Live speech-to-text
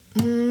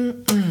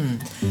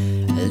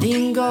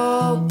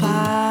Lingo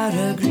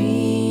para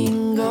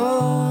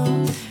gringo,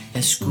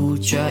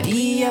 escucha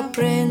y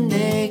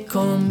aprende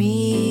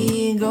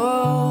conmigo.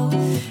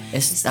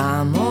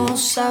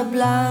 Estamos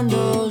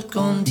hablando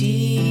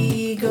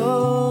contigo.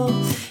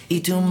 Y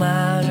tu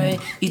madre,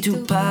 y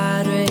tu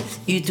padre,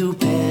 y tu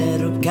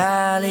perro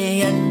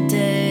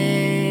caliente.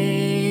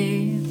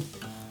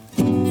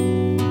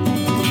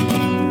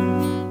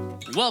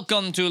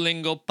 Welcome to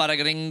Lingo para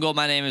Gringo.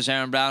 My name is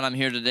Aaron Brown. I'm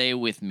here today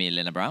with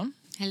Milena Brown.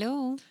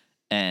 Hello.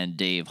 And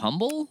Dave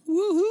Humble.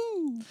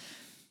 Woohoo.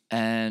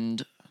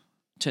 And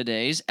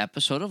today's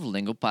episode of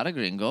Lingo para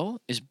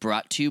Gringo is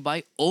brought to you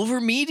by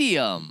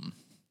Overmedium.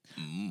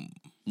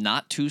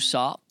 Not too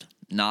soft,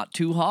 not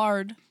too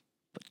hard,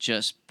 but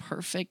just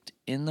perfect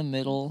in the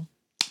middle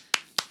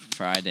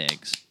fried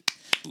eggs.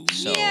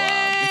 So,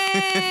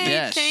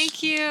 yes.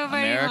 Thank you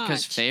very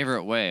America's much.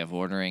 favorite way of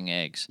ordering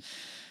eggs.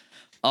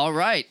 All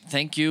right.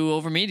 Thank you,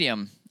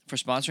 Overmedium, for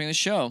sponsoring the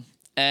show.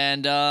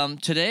 And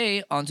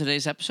today, on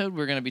today's episode,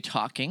 we're going to be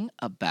talking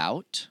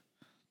about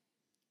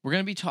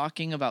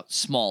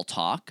small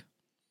talk.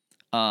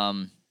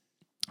 I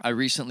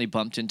recently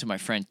bumped into my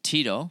friend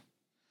Tito.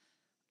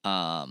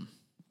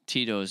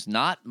 Tito is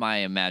not my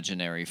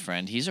imaginary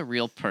friend. He's a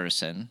real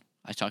person.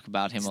 I talk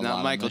about him a lot. He's not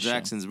on Michael the show.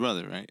 Jackson's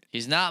brother, right?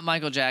 He's not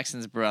Michael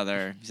Jackson's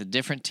brother. He's a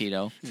different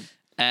Tito.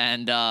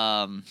 And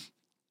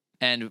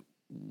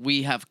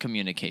we have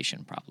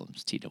communication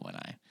problems, Tito and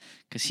I,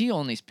 because he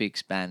only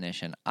speaks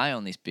Spanish and I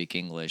only speak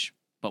English,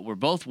 but we're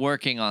both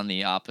working on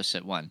the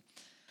opposite one.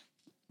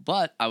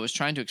 But I was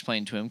trying to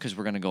explain to him, because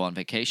we're going to go on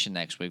vacation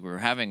next week. We were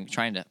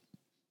trying to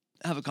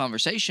have a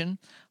conversation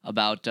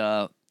about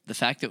the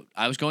fact that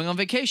I was going on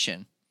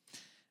vacation,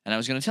 and I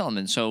was going to tell him.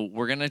 And so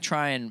we're going to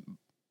try and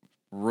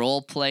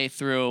role play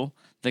through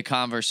the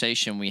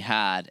conversation we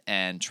had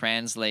and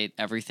translate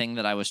everything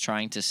that I was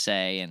trying to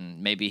say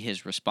and maybe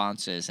his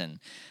responses, and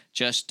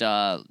just do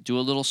a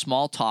little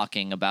small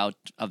talking about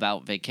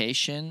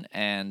vacation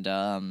and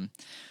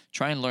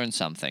try and learn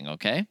something,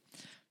 okay?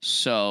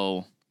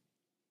 So,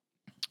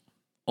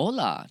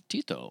 hola,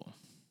 Tito.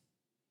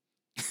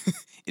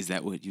 Is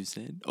that what you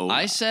said? Oh,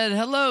 I said,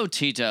 hello,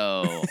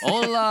 Tito.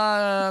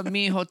 Hola,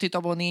 mijo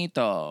Tito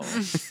Bonito.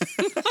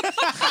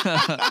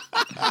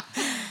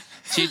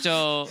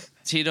 Tito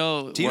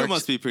Tito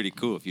must be pretty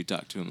cool if you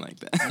talk to him like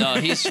that. No,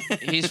 he's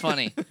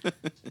funny,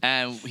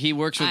 and he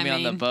works with me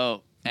on the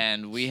boat.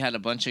 And we had a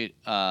bunch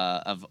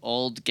of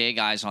old gay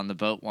guys on the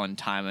boat one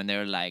time, and they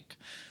were like,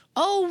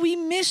 "Oh, we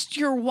missed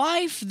your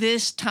wife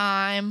this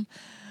time,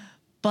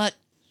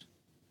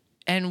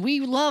 and we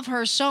love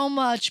her so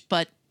much,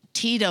 but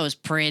Tito's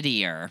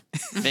prettier,"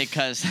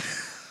 because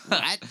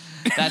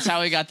that's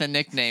how we got the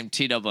nickname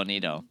Tito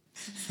Bonito.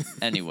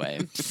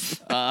 Anyway,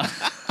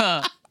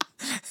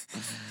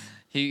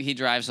 he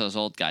drives those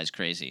old guys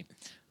crazy.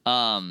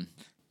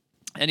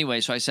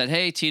 Anyway, so I said,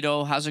 "Hey,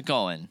 Tito, how's it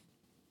going?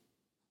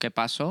 ¿Qué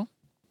pasó?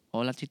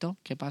 Hola, Tito.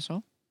 ¿Qué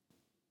pasó?"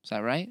 Is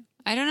that right?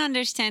 I don't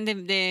understand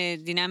the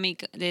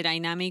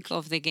dynamic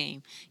of the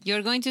game.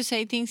 You're going to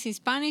say things in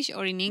Spanish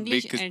or in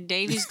English, and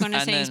Dave is going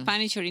to say in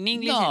Spanish or in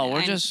English. No,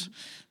 we're just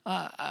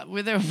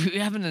we're there. We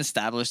haven't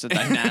established a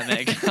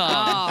dynamic.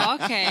 Oh,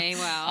 okay.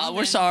 Well,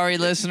 we're sorry,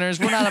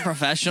 listeners. We're not a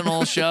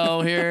professional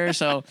show here,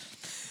 so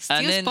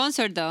still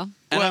sponsored though.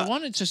 And I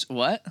want to just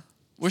what.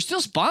 We're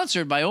still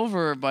sponsored by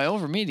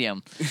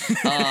Overmedium.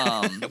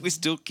 We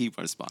still keep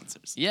our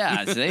sponsors.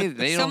 Yeah, they don't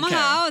care.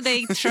 Somehow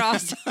they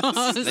trust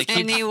us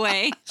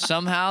anyway.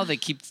 Somehow they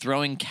keep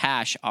throwing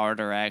cash our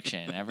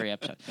direction every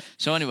episode.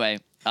 So anyway,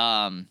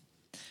 and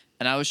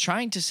I was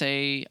trying to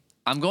say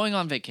I'm going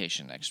on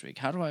vacation next week.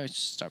 How do I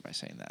start by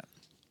saying that?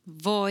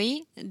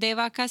 Voy de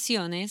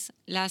vacaciones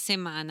la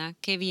semana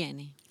que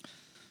viene.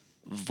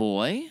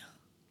 Voy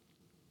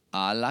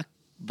a la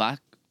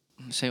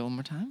Say it one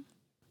more time.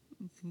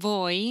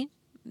 Voy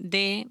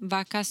de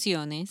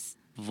vacaciones.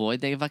 Voy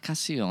de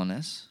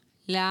vacaciones.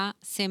 La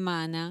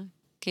semana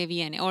que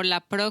viene. O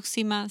la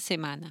próxima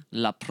semana.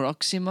 La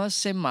próxima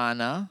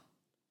semana.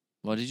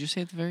 What did you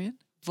say at the very end?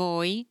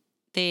 Voy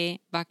de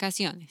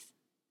vacaciones.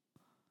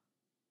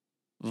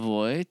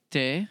 Voy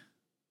de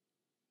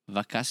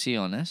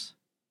vacaciones.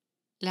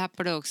 La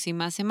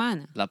próxima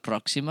semana. La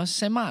próxima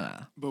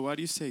semana. But why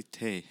do you say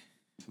te?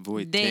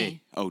 Voy De.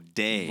 te. Oh,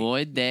 de.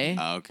 Voy de.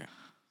 Oh, okay.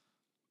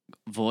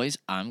 Voice,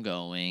 I'm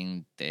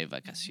going de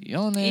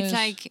vacaciones. It's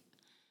like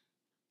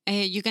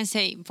you can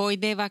say voy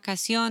de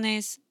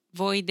vacaciones,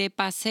 voy de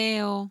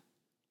paseo,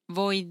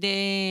 voy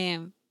de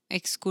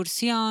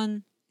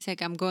excursión. It's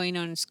like I'm going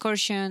on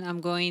excursion,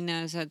 I'm going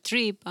as a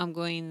trip, I'm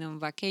going on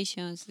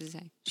vacations. It's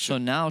like, so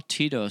now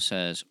Tito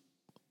says,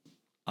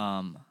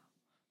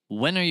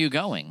 when are you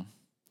going?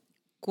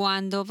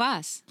 ¿Cuándo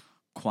vas?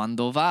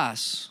 ¿Cuándo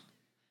vas?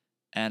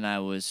 And I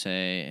would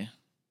say,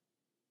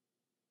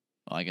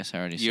 well, I guess I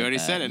already said You already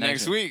that. said it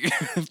next week.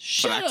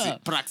 Shut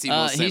up.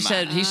 Próximo He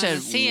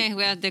said, see,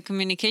 well, the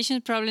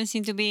communication problems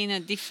seem to be in a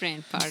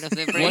different part of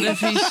the brain. what if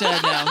he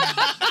said now?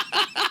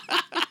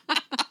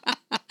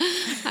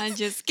 I'm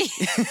just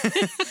kidding.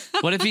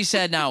 What if he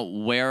said now,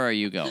 where are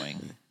you going?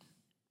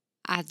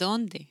 ¿A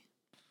dónde?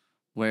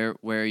 Where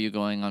are you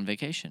going on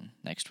vacation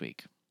next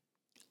week?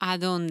 ¿A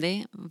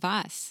dónde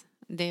vas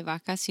de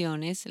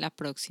vacaciones la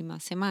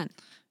próxima semana?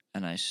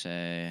 And I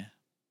say,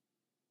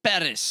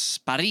 Paris.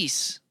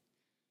 París.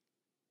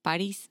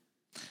 Paris.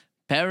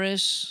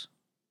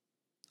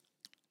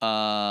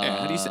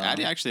 Yeah, how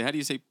do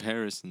you say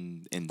Paris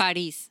in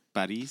París.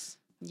 Paris?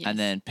 Yes. And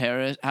then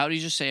Paris. How do you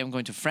just say I'm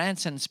going to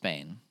France and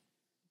Spain?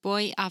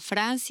 Voy a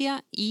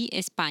Francia y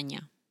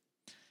España.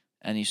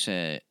 And you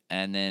say,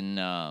 and then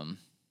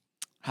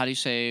how do you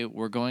say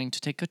we're going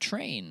to take a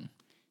train?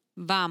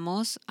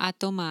 Vamos a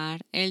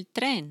tomar el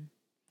tren.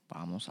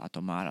 Vamos a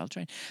tomar el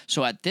tren.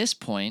 So at this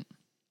point,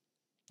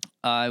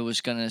 I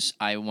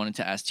wanted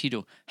to ask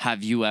Tito,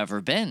 have you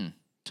ever been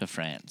to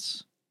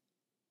France?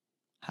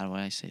 How do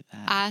I say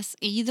that? ¿Has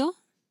ido?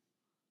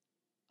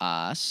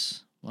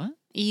 What?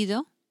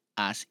 ¿Ido?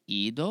 Has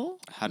ido?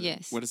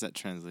 Yes. What does that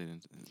translate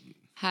into?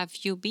 Have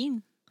you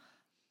been?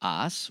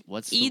 What's the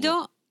word?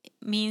 Ido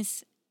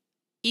means,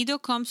 ido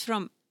comes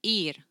from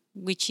ir,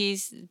 which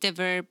is the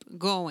verb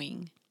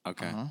going.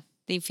 Okay. Uh-huh.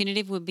 The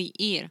infinitive would be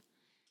ir.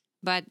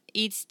 But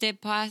it's the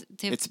past.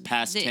 It's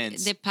past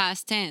tense. The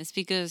past tense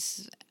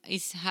because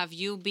it's have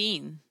you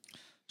been?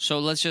 So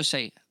let's just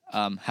say,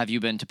 have you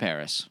been to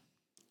Paris?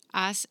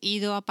 ¿Has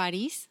ido a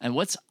París? And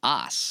what's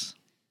as?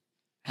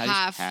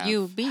 Have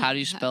you been? How do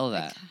you spell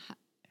that?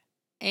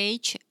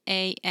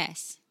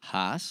 H-A-S.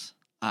 Has?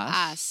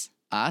 As.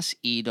 Has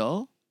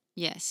ido?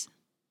 Yes.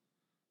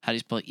 How do you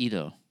spell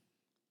ido?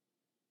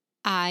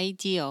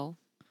 I-D-O.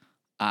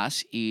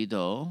 Has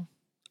ido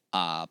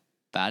a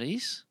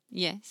Paris?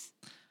 Yes.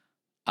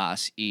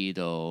 Has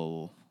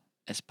ido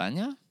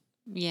España?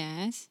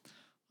 Yes.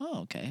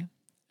 Oh, okay.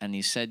 And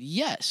he said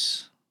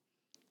yes.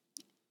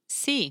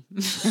 Sí.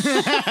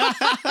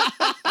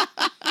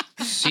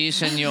 Sí,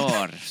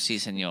 señor. Sí,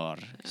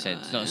 señor. Said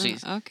no. Sí.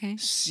 Okay.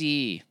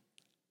 Sí.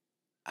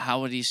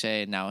 How would he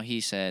say? Now he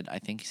said. I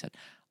think he said,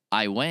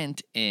 I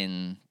went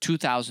in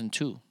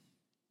 2002.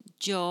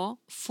 Yo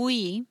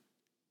fui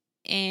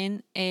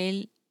en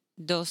el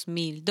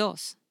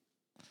 2002.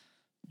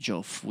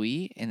 Yo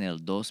fui en el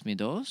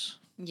 2002.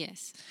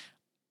 Yes.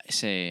 I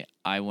say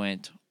I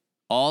went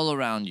all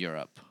around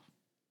Europe.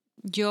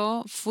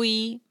 Yo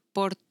fui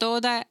por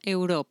toda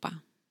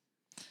Europa.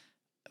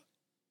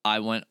 I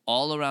went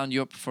all around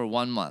Europe for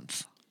 1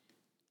 month.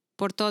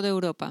 Por toda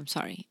Europa, I'm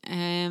sorry.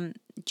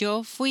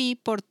 Yo fui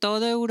por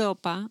toda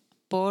Europa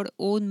por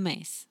un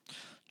mes.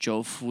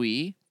 Yo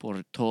fui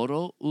por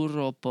todo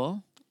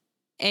Europa.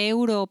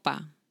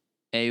 Europa.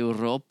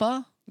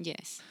 Europa.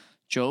 Yes.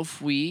 Yo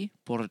fui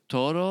por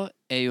todo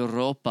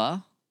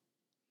Europa.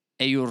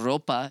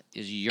 Europa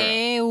is Europe.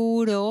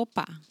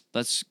 Europa.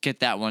 Let's get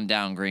that one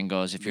down,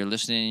 gringos. If you're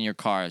listening in your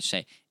car,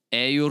 say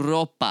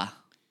Europa.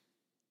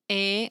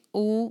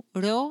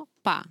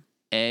 Europa.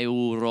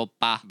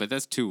 Europa. But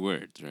that's 2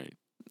 words, right?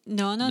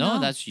 No. No,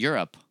 that's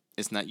Europe.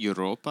 It's not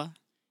Europa.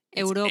 It's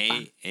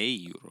Europa. A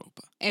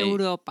Europa.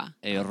 Europa.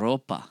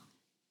 Europa.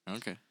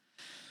 Okay.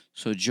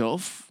 So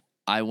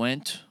I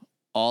went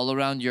all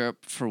around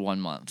Europe for 1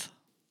 month.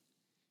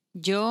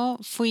 Yo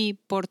fui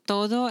por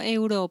todo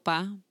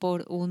Europa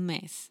por un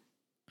mes.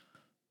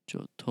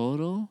 Yo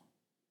todo.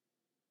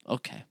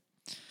 Okay.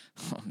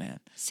 Oh man.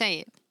 Say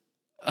it.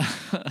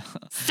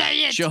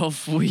 Say it. Yo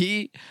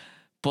fui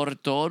por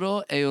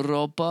todo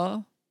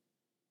Europa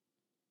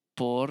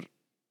por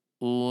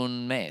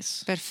un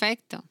mes.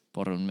 Perfecto.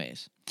 Por un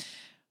mes.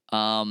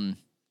 Now,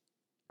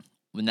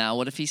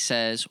 what if he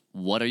says,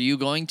 what are you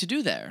going to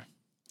do there?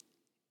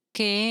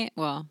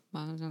 Well,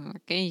 vamos on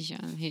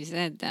vacation. He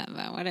said that,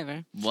 but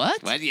whatever.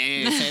 What? What?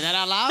 Yeah, say that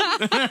out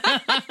loud?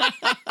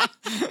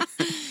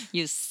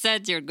 You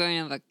said you're going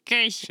on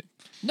vacation.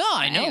 No,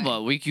 I know,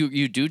 Anyway. but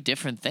you do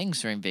different things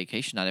during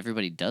vacation. Not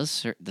everybody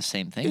does the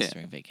same things Yeah.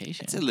 during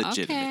vacation. It's a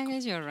legitimate. Okay, I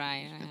guess you're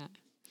right.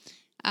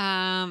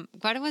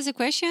 What was the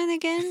question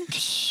again?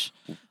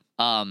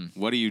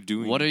 What are you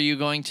doing? What are you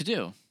going to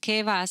do?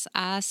 ¿Qué vas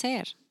a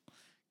hacer?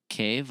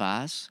 ¿Qué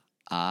vas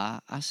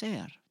a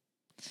hacer?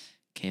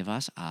 ¿Qué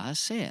vas a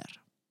hacer?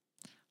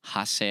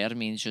 Hacer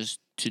means just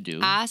to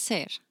do.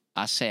 Hacer.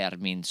 Hacer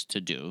means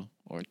to do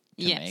or to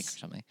Yes. make or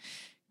something.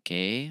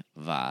 ¿Qué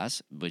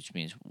vas, which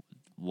means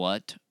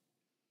what,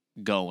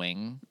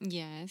 going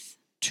Yes.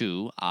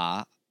 to,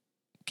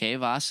 ¿Qué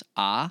vas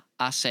a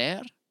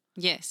hacer?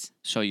 Yes.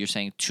 So you're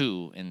saying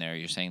to in there.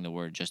 You're saying the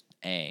word just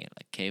a,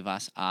 like ¿Qué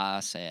vas a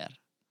hacer?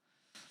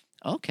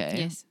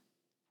 Okay. Yes.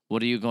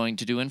 What are you going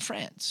to do in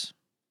France?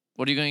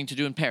 What are you going to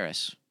do in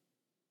Paris?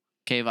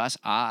 ¿Qué vas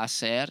a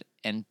hacer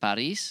en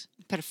París?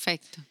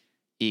 Perfecto.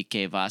 ¿Y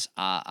qué vas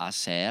a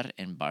hacer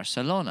en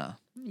Barcelona?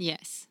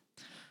 Yes.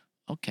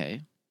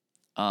 Okay.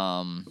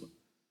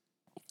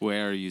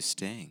 Where are you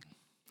staying?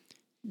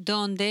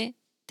 ¿Dónde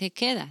te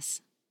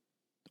quedas?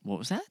 What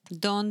was that?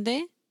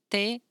 ¿Dónde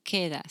te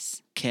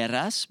quedas?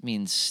 Quedas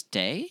means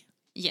stay.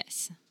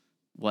 Yes.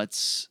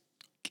 What's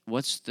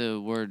the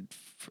word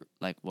for,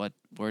 like, what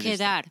word is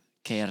that?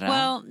 Quedar. Quedar.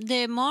 Well,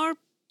 the more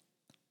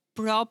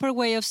proper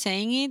way of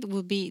saying it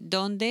would be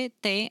 ¿Dónde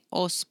te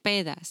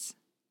hospedas?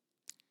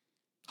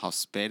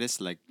 Hospedes,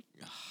 like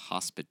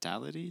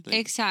hospitality. Like,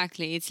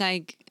 Exactly. It's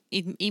like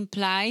it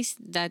implies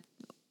that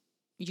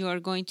you are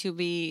going to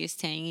be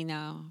staying in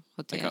a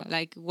hotel.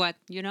 Like what,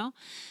 you know?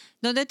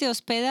 Donde te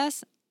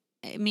hospedas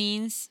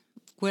means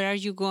where are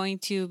you going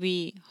to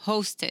be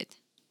hosted?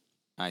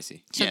 I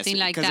see. Something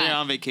like Because that. you're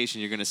on vacation,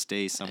 you're gonna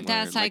stay somewhere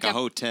That's like a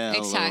hotel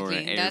exactly. or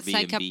an That's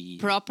like a Airbnb.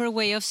 proper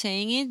way of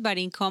saying it, but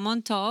in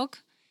common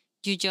talk,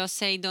 you just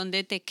say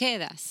donde te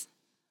quedas.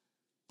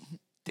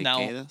 Te Now,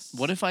 quedas?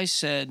 what if I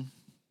said,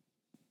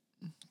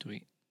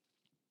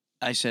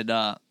 I said,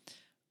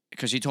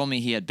 because he told me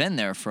he had been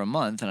there for a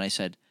month, and I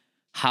said,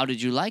 how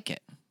did you like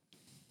it?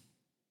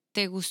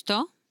 ¿Te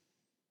gustó?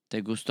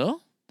 ¿Te gustó?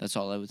 That's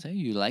all I would say.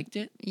 You liked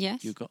it?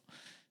 Yes. You go.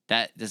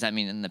 That does that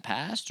mean in the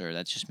past, or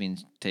that just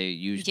means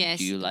Yes.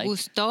 do you like?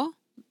 Gustó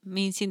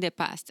means in the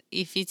past.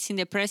 If it's in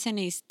the present,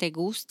 it's te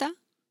gusta.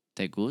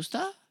 ¿Te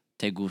gusta?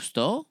 ¿Te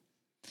gustó?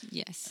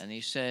 Yes. And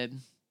he said,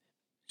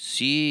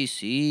 sí,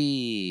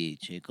 sí,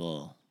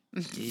 chico.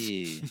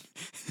 Sí.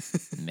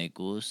 Me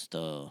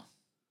gustó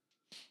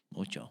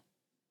mucho.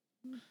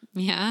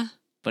 Yeah.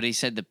 But he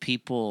said the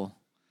people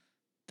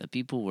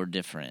were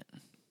different.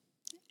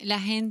 La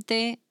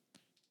gente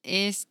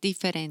es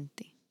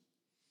diferente.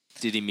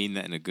 Did he mean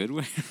that in a good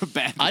way or a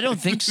bad way? I don't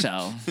think so.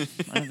 I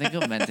don't think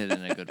he meant it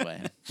in a good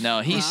way.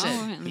 No, he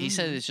Wow.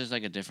 said it's just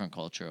like a different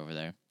culture over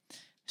there.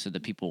 So the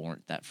people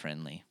weren't that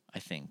friendly, I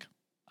think.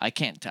 I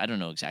don't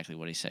know exactly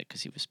what he said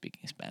because he was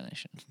speaking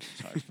Spanish and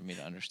it's hard for me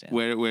to understand.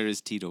 Where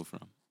is Tito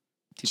from?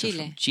 Tito's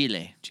Chile. from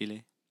Chile.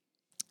 Chile?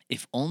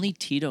 If only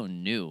Tito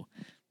knew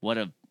what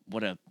a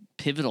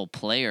pivotal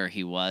player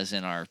he was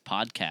in our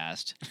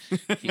podcast.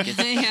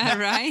 Yeah,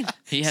 right.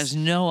 He has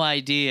no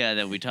idea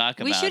that we talk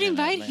about We should him.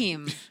 invite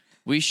him.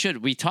 We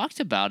should. We talked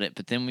about it,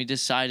 but then we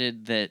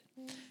decided that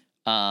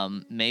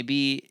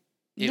maybe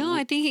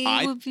I think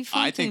it would be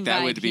fun I to think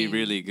that would invite be him.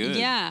 really good.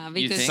 Yeah,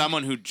 because think?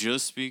 Someone who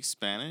just speaks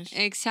Spanish?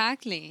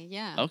 exactly.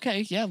 Yeah.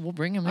 Okay, yeah, we'll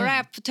bring him All in.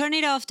 right, turn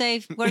it off,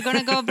 Dave. We're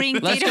gonna go bring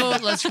Let's Tito.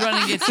 go. Let's run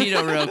and get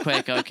Tito real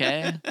quick,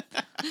 okay?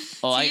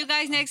 Oh, See you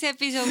guys next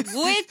episode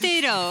with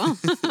Tito.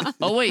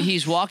 oh wait,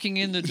 he's walking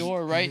in the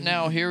door right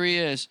now. Here he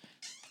is.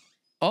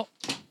 Oh,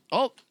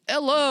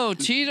 hello,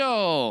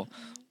 Tito.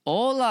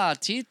 Hola,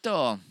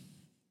 Tito.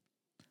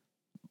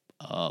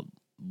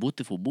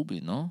 Beautiful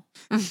booby, no?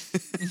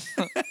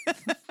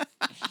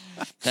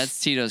 That's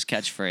Tito's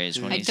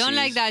catchphrase when I he don't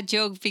like sees- that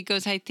joke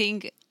because I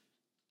think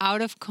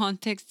out of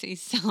context it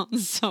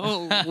sounds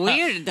so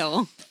weird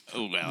though.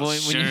 Oh, well, When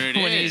sure you- it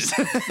when is.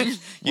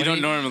 You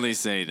don't normally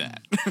say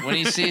that. when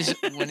he sees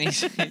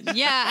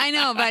Yeah, I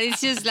know, but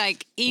it's just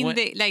like When-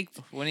 like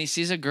when he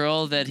sees a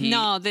girl that he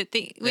no, the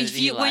thing that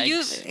he when you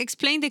likes.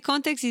 explain the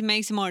context, it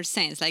makes more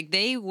sense. Like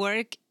they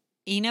work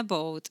in a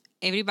boat,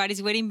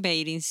 everybody's wearing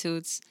bathing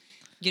suits.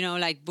 You know,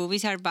 like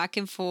boobies are back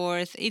and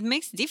forth. It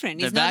makes different.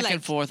 they're It's not back like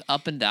and forth,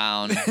 up and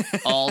down,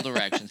 all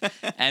directions.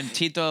 And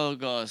Tito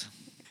goes,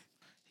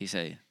 he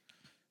say,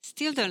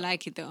 still don't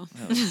like it though.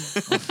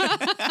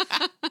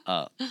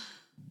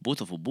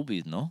 beautiful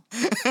boobies, no?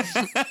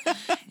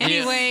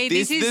 Anyway,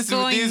 this is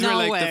going these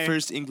nowhere. were like the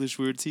first English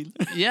words he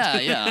learned.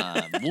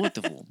 Yeah,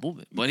 beautiful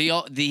booby. But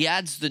he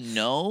adds the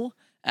no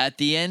at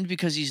the end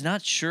because he's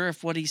not sure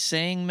if what he's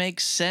saying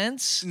makes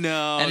sense.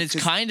 No, And it's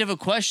 'cause kind of a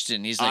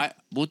question. He's like,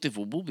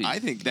 beautiful boobies. I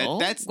think that no?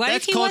 that's What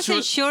that's if he cultural.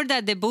 wasn't sure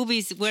that the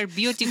boobies were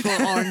beautiful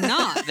or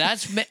not?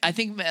 I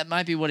think that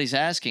might be what he's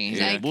asking. He's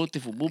like,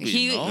 beautiful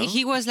boobies, no?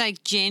 He was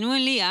like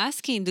genuinely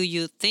asking, "Do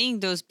you think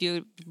those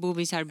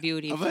boobies are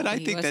beautiful?" But I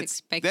He think was that's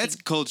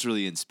expecting.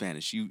 culturally in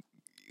Spanish.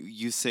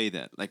 You say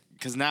that like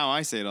because now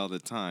I say it all the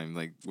time.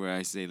 Like where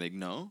I say like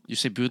no. You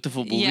say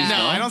beautiful boobies, Yeah. No,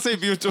 no? I don't say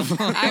beautiful.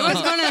 I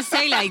was gonna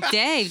say like,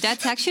 Dave,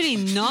 that's actually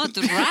not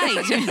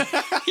right.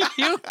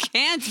 You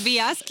can't be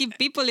asking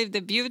people if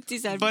the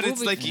beauties are. But it's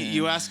booby- like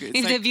you ask. It's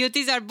if the like,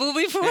 beauties are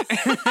beautiful.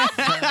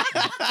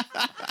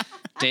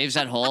 Dave's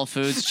at Whole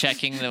Foods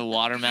checking the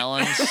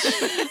watermelons.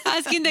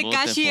 Asking the Beautiful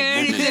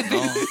cashier. boobies,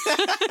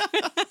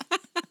 no?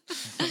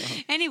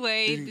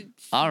 Anyway,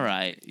 All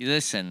right,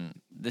 listen.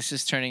 This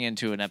is turning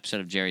into an episode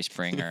of Jerry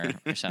Springer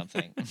or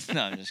something.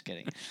 No, I'm just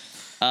kidding.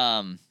 this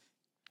All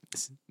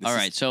is-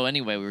 right. So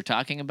anyway, we were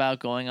talking about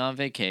going on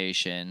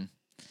vacation,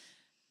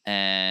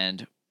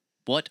 and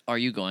what are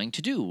you going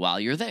to do while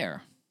you're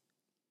there?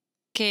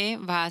 ¿qué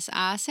vas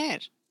a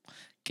hacer?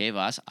 ¿Qué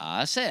vas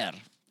a hacer?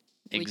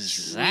 Which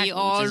Exactly. we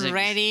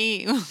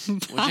already.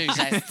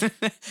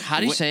 How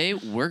do you say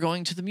we're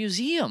going to the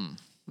museum?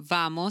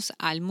 Vamos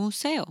al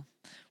museo.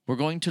 We're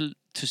going to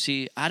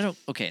see. I don't.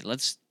 Okay,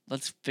 let's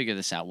figure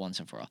this out once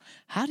and for all.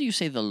 How do you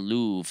say the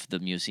Louvre, the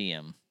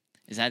museum?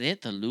 Is that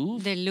it? The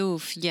Louvre? The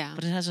Louvre, yeah.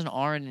 But it has an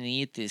R and an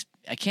E at this.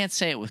 I can't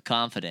say it with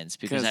confidence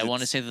because 'Cause I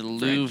want to it's say the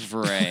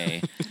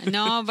Louvre.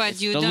 No, but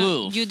you the don't.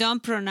 Louvre. You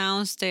don't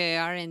pronounce the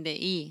R and the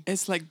E.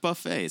 It's like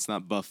buffet. It's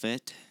not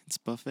buffet. It's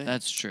buffet.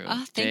 That's true.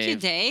 Oh, thank you,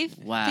 Dave.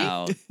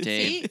 Wow,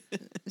 Dave.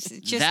 See,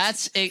 Just,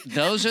 That's it.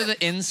 Those are the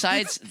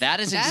insights. That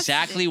is that's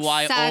exactly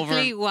why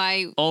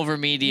why Over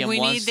Medium we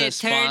wants need to the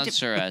third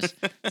sponsor us.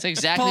 That's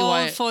exactly pole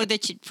why. for the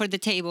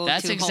table.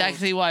 That's to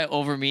exactly why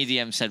Over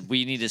Medium said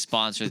we need to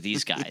sponsor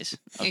these guys.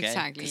 hold. Okay.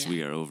 Exactly. Because Yeah.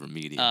 we are over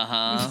medium.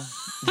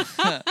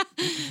 Uh-huh.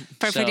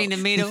 Perfect So- in the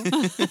middle.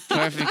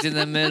 Perfect in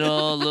the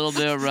middle, a little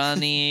bit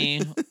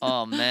runny.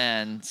 Oh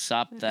man,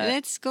 stop that.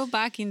 Let's go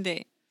back in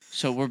the.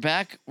 So we're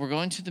back. We're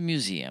going to the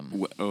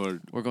museum. Or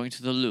We're going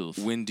to the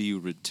Louvre. when do you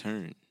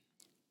return?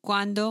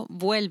 Cuando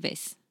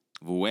vuelves.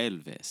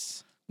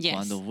 Vuelves. Yes.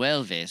 Cuando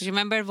vuelves.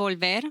 Remember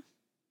volver?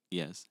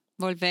 Yes.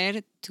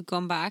 Volver to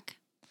come back.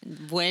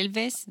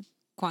 Vuelves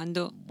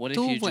cuando What if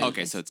tú you just- vuelves.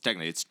 Okay, so it's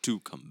technically it's to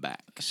come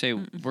back. Say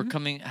we're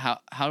coming.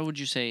 How would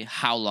you say?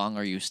 How long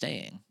are you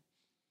staying?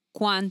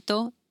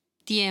 ¿Cuánto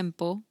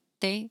tiempo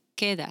te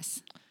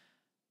quedas?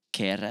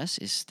 Quedas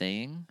is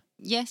staying.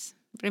 Yes.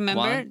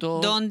 Remember,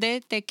 ¿Cuánto-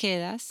 ¿dónde te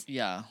quedas?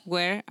 Yeah.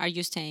 Where are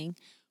you staying?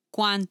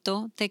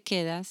 ¿Cuánto te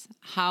quedas?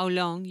 How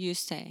long you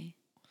stay?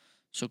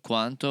 So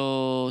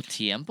cuánto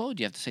tiempo?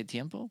 Do you have to say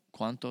tiempo?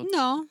 Cuánto?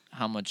 No,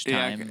 How much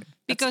Yeah, time? okay.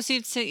 because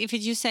if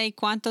you say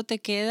 ¿cuánto te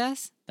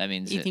quedas? That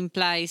means It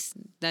implies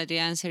that the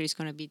answer is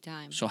going to be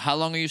time. So how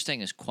long are you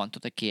staying? Is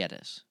cuánto te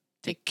quedas?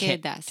 Te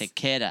quedas. Te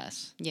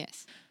quedas.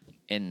 Yes.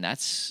 And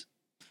that's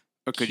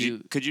Or could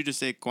you Cute. just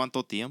say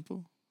cuánto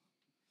tiempo?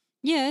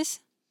 Yes.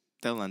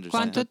 They'll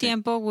understand. ¿Cuánto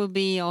tiempo will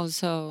be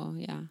also,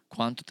 yeah.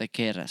 cuánto te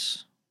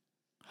quedas.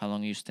 How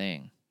long are you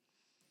staying?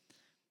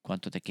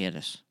 Cuánto te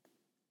quedas.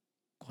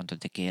 Cuánto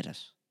te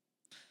quedas.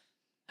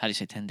 How do you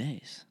say 10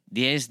 days?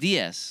 10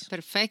 días.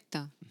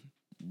 Perfecto.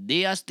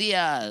 Días.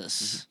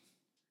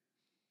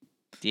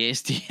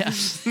 10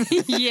 días.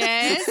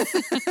 Yes.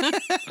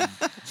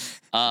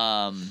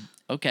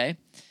 Okay.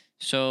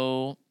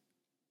 So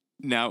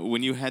Now,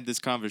 when you had this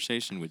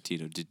conversation with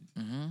Tito, do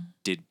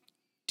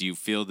you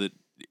feel that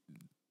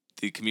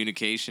the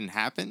communication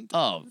happened?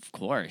 oh, of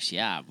course,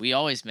 yeah. We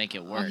always make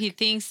it Oh, work. he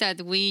thinks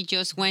that we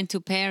just went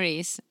to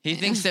Paris He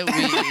thinks that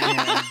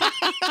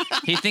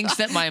he thinks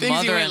that my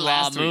Thinks you went mother-in-law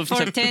last week. moved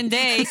for to 10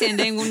 days and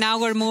then now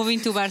we're moving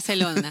to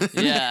Barcelona.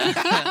 yeah.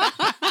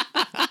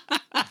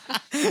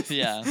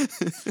 Yeah.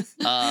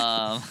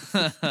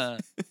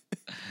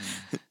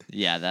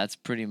 Yeah, that's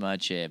pretty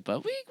much it.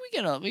 But we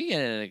get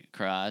it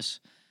across.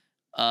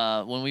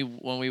 When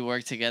we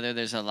work together,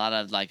 there's a lot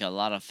of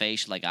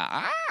facial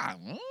Yeah,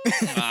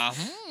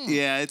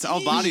 it's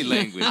all body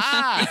language. It's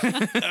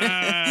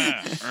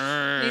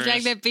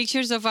like the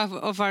pictures of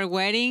our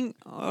wedding.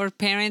 Our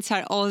parents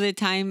are all the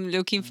time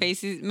making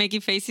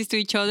faces to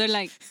each other,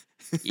 like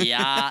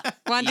yeah,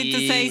 wanting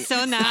to say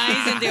so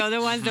nice, and the other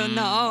ones don't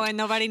know, and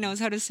nobody knows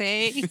how to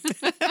say.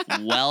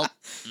 Well,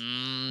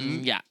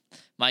 yeah.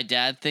 My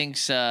dad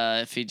thinks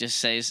if he just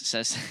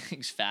says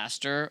things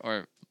faster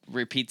or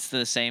repeats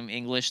the same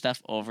English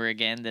stuff over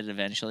again, that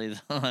eventually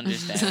they'll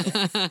understand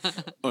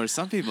it. Or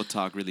some people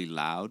talk really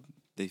loud.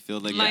 They feel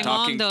like My they're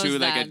mom talking does to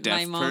like a that. deaf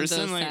My mom person.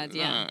 does Like, that,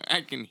 yeah.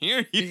 I can hear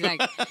you. It's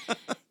like,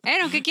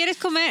 Aaron, ¿qué quieres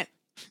comer?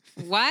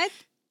 What?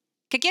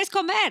 ¿Qué quieres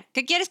comer?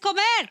 ¿Qué quieres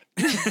comer?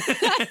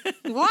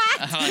 What?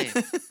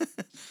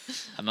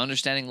 I'm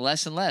understanding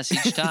less and less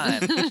each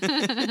time.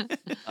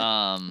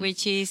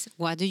 Which is,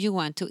 what do you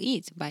want to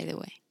eat, by the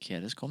way?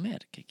 ¿Quieres comer?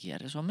 ¿Qué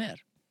quieres comer?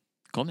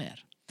 Comer.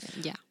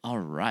 Yeah. All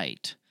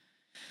right.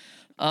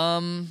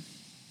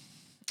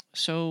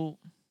 So,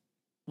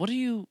 what do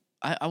you?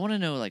 I want to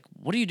know, like,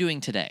 what are you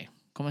doing today?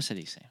 ¿Cómo se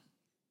dice?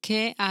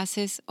 ¿Qué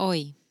haces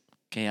hoy?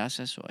 ¿Qué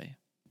haces hoy?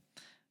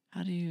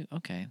 How do you?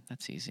 Okay,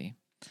 that's easy.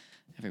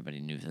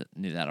 Everybody knew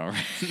that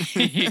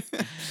already.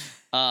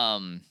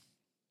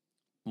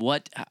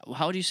 What?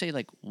 How do you say,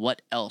 like,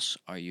 what else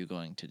are you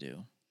going to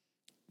do?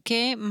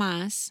 ¿Qué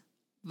más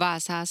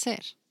vas a hacer?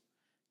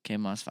 ¿Qué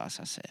más vas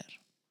a hacer?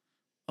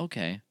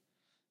 Okay.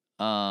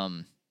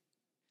 Can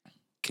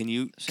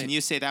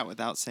you say that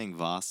without saying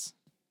vas?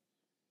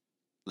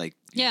 Like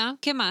Yeah,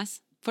 ¿qué más?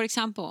 For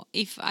example,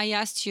 if I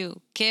asked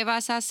you, ¿qué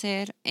vas a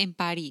hacer en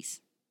París?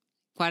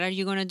 What are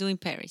you going to do in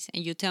Paris?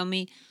 And you tell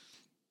me,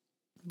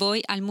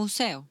 voy al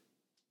museo.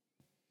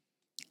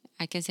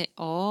 I can say,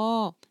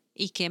 oh,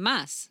 ¿y qué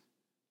más?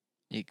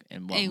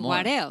 And what And more?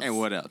 what else? And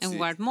what else? And Yeah.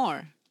 what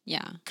more?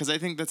 Yeah. because I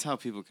think that's how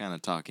people kind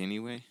of talk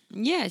anyway.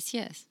 Yes,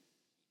 yes.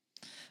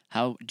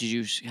 How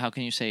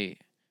can you say?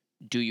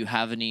 Do you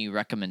have any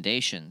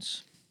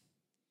recommendations?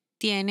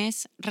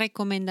 ¿Tienes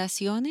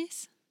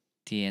recomendaciones?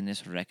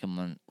 ¿Tienes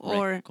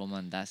Or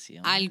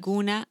recomendación?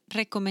 ¿Alguna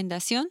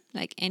recomendación?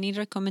 Like any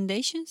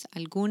recommendations?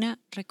 ¿Alguna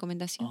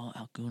recomendación? Oh,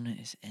 alguna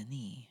is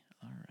any.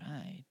 All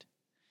right.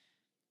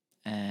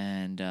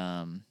 And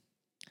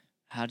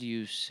how do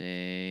you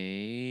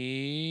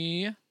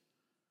say?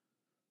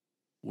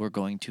 We're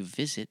going to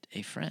visit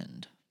a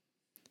friend.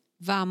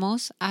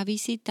 Vamos a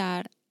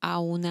visitar a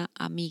una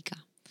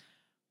amiga.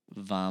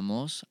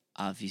 Vamos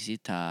a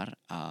visitar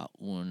a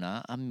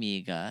una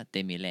amiga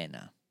de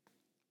Milena,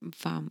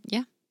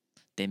 Yeah,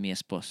 de mi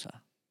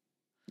esposa.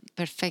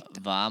 perfecto.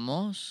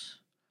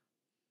 Vamos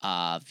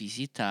a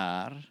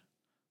visitar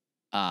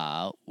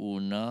a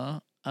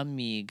una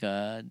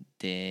amiga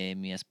de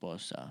mi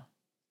esposa.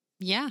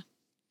 Yeah,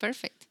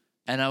 perfect.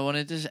 And I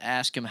wanted to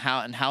ask him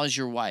how is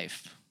your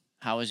wife?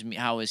 How is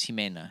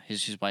Jimena?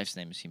 His wife's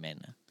name is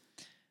Jimena.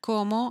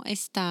 ¿Cómo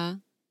está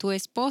tu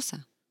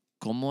esposa?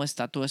 ¿Cómo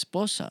está tu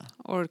esposa?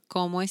 Or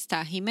 ¿cómo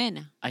está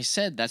Jimena?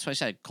 That's what I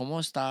said. ¿Cómo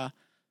está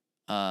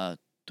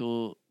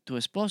tu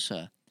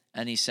esposa?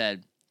 And he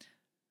said,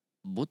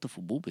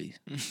 beautiful boobies.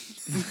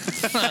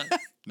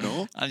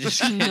 No? I'm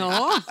just kidding.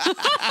 No.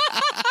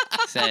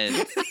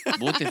 Said,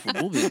 beautiful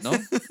boobies, no?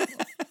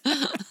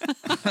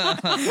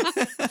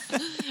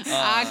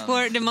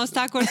 Awkward, the most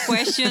awkward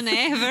question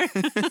ever.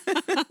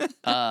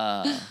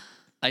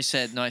 I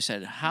said,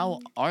 how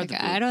are the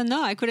I boobies? don't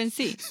know. I couldn't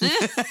see.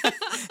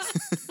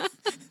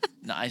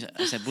 No, I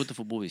said,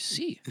 beautiful boobies,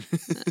 see.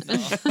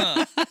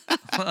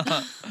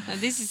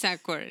 This is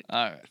awkward.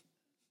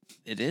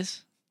 It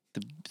is?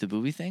 The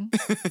booby thing?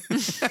 You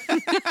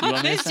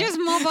want me to Let's say? just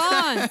move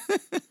on.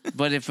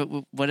 But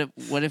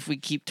what if we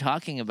keep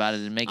talking about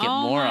it and make it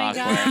Oh more my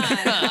awkward?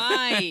 God,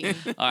 why?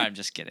 All right, I'm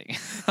just kidding.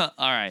 All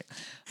right.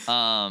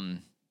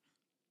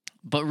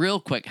 But real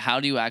quick, how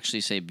do you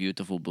actually say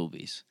beautiful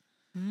boobies?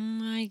 Oh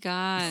my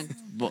God.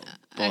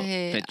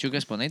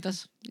 Pechugas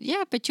bonitas?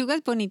 Yeah,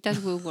 pechugas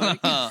bonitas will work.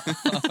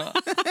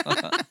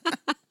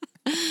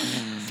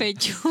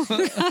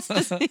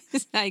 Pechugas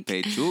is like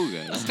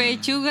Pechugas.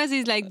 pechugas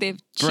is like the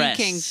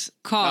chicken Breasts.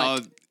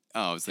 cut.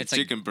 It's like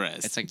chicken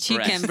breast. It's like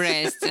Chicken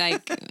breast.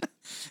 Like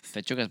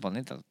Pechugas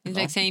bonitas. it's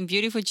no? like saying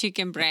beautiful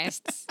chicken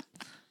breasts.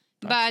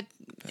 But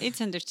it's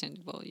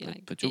understandable. Yeah,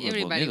 like, pechugas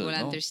everybody bonitas, will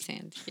no?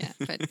 understand. Yeah,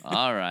 but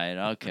All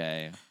right,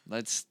 okay.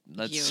 Let's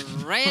you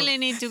really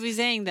need to be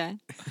saying that.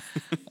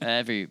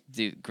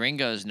 dude,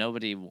 gringos,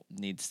 nobody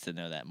needs to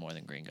know that more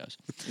than gringos.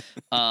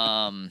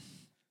 All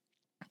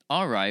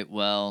right,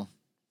 well,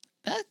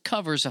 that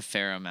covers a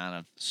fair amount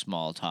of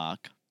small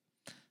talk.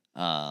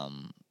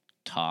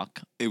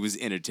 It was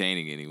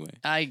entertaining anyway.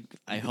 I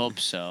hope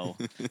so.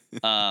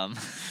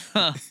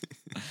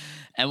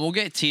 And we'll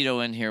get Tito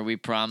in here. We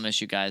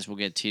promise you guys we'll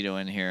get Tito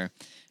in here.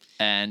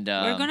 And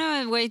We're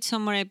gonna wait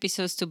some more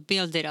episodes to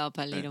build it up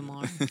a little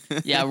more.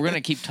 yeah, we're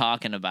gonna keep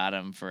talking about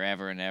him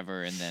forever and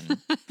ever, and then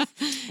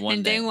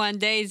then one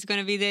day it's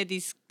gonna be the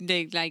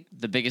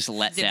biggest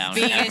letdown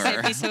biggest ever.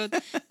 episode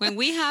when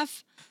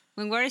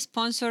we're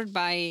sponsored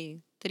by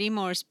 3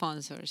 more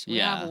sponsors. We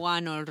Yeah. have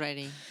 1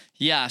 already.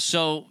 Yeah,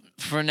 so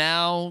for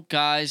now,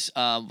 guys,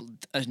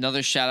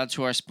 another shout out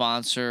to our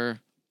sponsor,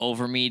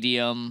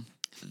 Overmedium,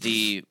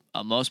 the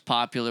most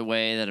popular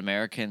way that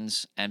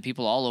Americans and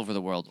people all over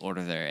the world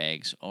order their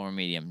eggs.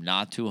 Overmedium,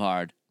 not too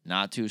hard,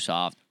 not too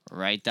soft,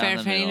 right down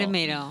Perfect the middle. in the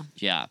middle.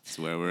 Yeah. That's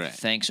where we're at.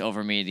 Thanks,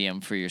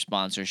 Overmedium, for your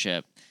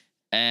sponsorship.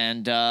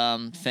 And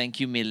thank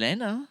you,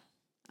 Milena,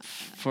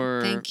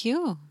 for Thank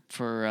you.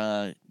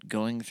 for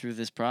going through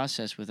this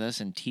process with us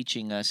and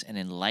teaching us and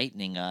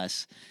enlightening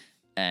us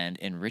and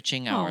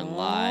enriching our Aw.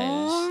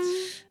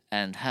 lives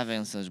and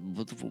having such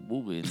beautiful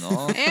boobies, no?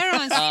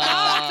 Aaron,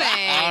 stop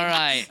it. All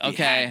right,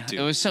 okay. had to.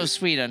 It was so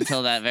sweet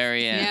until that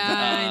very end.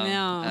 Yeah, I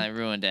know. And I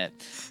ruined it.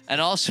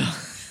 And also,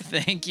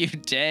 thank you,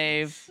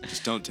 Dave.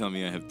 Just don't tell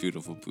me I have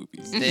beautiful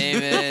boobies.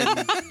 David.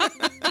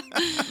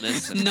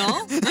 Listen.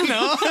 No?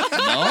 No?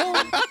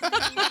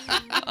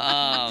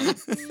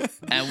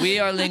 And we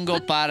are Lingo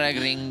para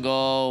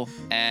Gringo,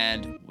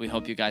 and we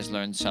hope you guys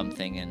learned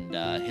something, and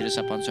hit us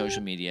up on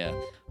social media.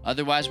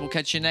 Otherwise, we'll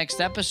catch you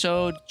next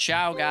episode.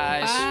 Ciao,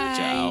 guys. Bye.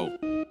 Ciao.